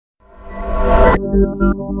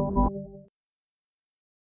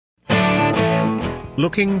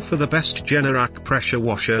Looking for the best Generac pressure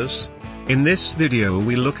washers? In this video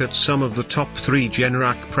we look at some of the top 3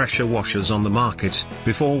 Generac pressure washers on the market.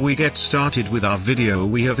 Before we get started with our video,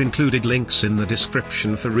 we have included links in the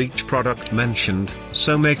description for each product mentioned,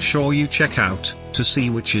 so make sure you check out to see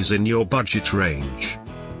which is in your budget range.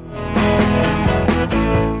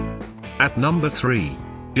 At number 3,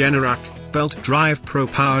 Generac Belt Drive Pro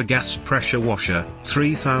Power Gas Pressure Washer,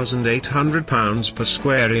 £3,800 per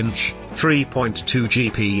square inch, 3.2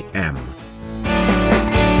 GPM.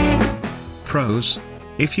 Pros: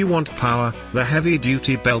 if you want power, the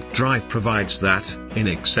heavy-duty belt drive provides that, in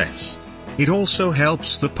excess. It also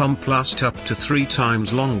helps the pump last up to 3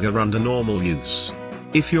 times longer under normal use.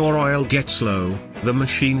 If your oil gets low, the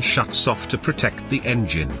machine shuts off to protect the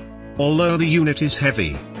engine. Although the unit is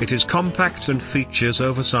heavy, it is compact and features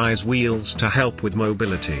oversized wheels to help with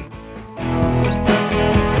mobility.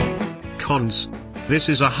 Cons: this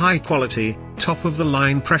is a high-quality,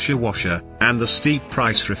 top-of-the-line pressure washer, and the steep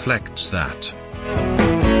price reflects that.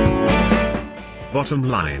 Bottom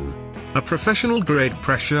line: a professional-grade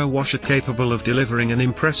pressure washer capable of delivering an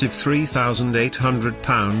impressive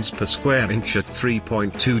 £3,800 per square inch at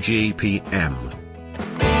 3.2 GPM.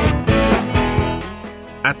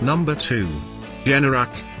 At number 2,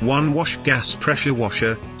 Generac OneWash Gas Pressure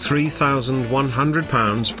Washer,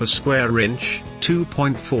 £3,100 per square inch,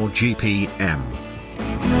 2.4 GPM.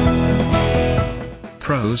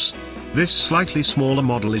 Pros: this slightly smaller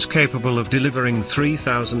model is capable of delivering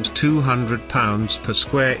 £3,200 per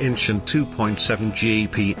square inch and 2.7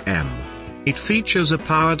 GPM. It features a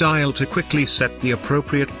power dial to quickly set the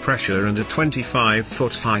appropriate pressure and a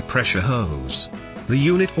 25-foot high-pressure hose. The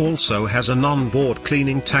unit also has an on-board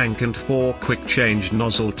cleaning tank and 4 quick-change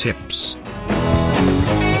nozzle tips.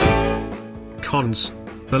 Cons: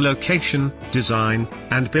 the location, design,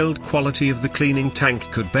 and build quality of the cleaning tank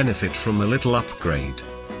could benefit from a little upgrade.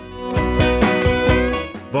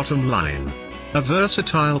 Bottom line: a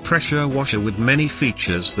versatile pressure washer with many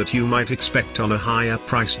features that you might expect on a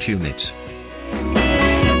higher-priced unit.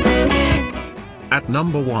 At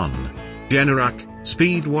number 1, Generac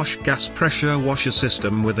SpeedWash Gas Pressure Washer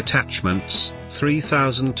System with Attachments,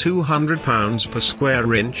 £3,200 per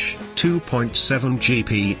square inch, 2.7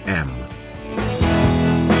 GPM.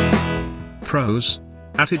 Pros: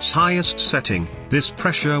 at its highest setting, this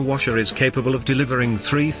pressure washer is capable of delivering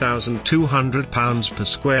 £3,200 per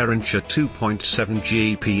square inch at 2.7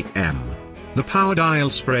 GPM. The power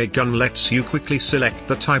dial spray gun lets you quickly select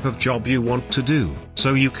the type of job you want to do,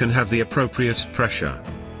 so you can have the appropriate pressure.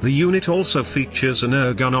 The unit also features an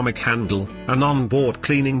ergonomic handle, an on-board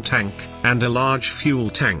cleaning tank, and a large fuel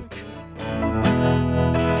tank.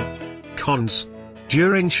 Cons: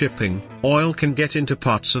 during shipping, oil can get into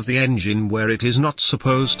parts of the engine where it is not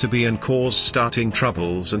supposed to be and cause starting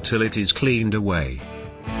troubles until it is cleaned away.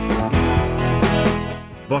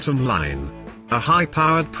 Bottom line: a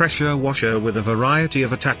high-powered pressure washer with a variety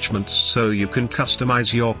of attachments so you can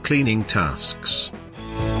customize your cleaning tasks.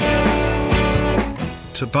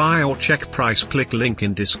 To buy or check price, click link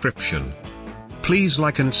in description. Please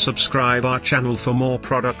like and subscribe our channel for more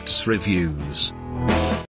products reviews.